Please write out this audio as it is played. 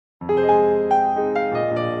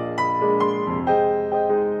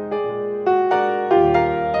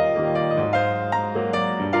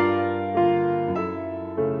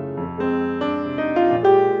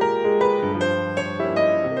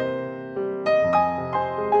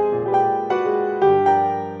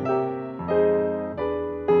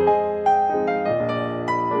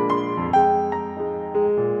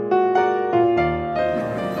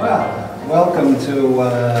Welcome to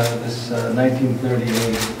this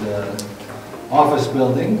 1938 office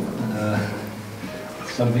building.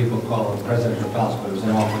 Some people call it Presidential Palace, but it was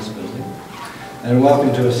an office building. And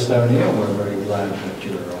welcome to Estonia. We're very glad that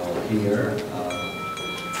you're all here.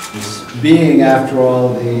 This being, after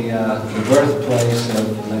all, the birthplace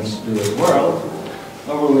of Let's Do It World,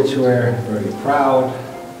 over which we're very proud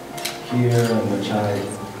here, and which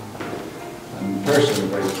I'm personally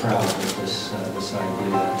very proud of this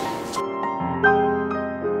idea.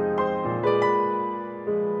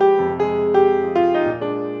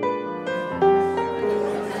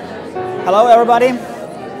 Hello everybody,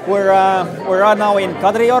 we're right now in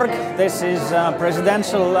Kadriorg. This is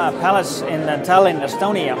Presidential Palace in Tallinn,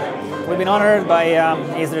 Estonia. We've been honored by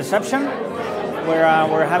his reception.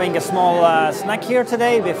 We're having a small snack here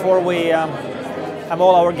today before we have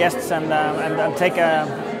all our guests and take a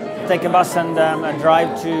bus and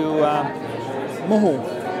drive to Muhu,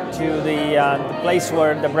 to the place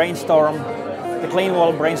where the Brainstorm, the Clean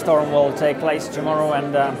Wall Brainstorm, will take place tomorrow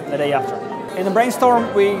and the day after. In the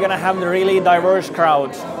Brainstorm, we're going to have a really diverse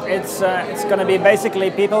crowd. It's going to be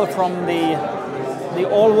basically people from the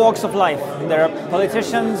all walks of life. There are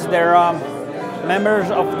politicians, there are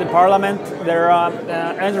members of the parliament, there are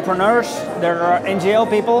entrepreneurs, there are NGO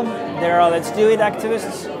people, there are Let's Do It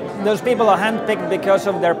activists. Those people are handpicked because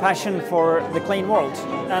of their passion for the clean world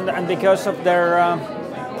and because of their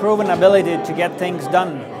proven ability to get things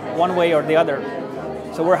done one way or the other.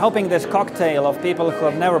 So we're hoping this cocktail of people who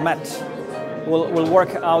have never met will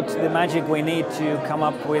work out the magic we need to come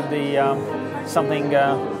up with something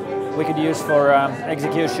we could use for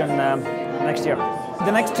execution next year.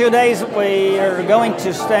 The next 2 days we are going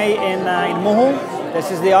to stay in Muhu.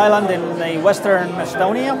 This is the island in the western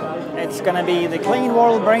Estonia. It's going to be the Clean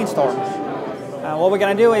World Brainstorm. What we're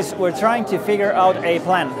going to do is we're trying to figure out a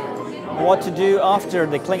plan, what to do after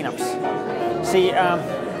the cleanups. See,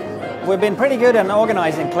 we've been pretty good at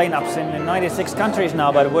organizing cleanups in 96 countries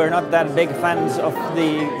now, but we're not that big fans of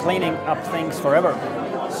the cleaning up things forever.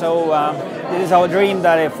 So this is our dream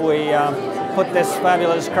that if we put this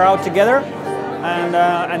fabulous crowd together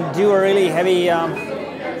and do a really heavy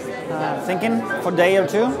thinking for a day or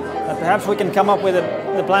two, that perhaps we can come up with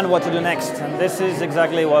the plan what to do next. And this is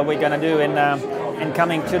exactly what we're going to do in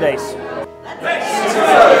coming 2 days.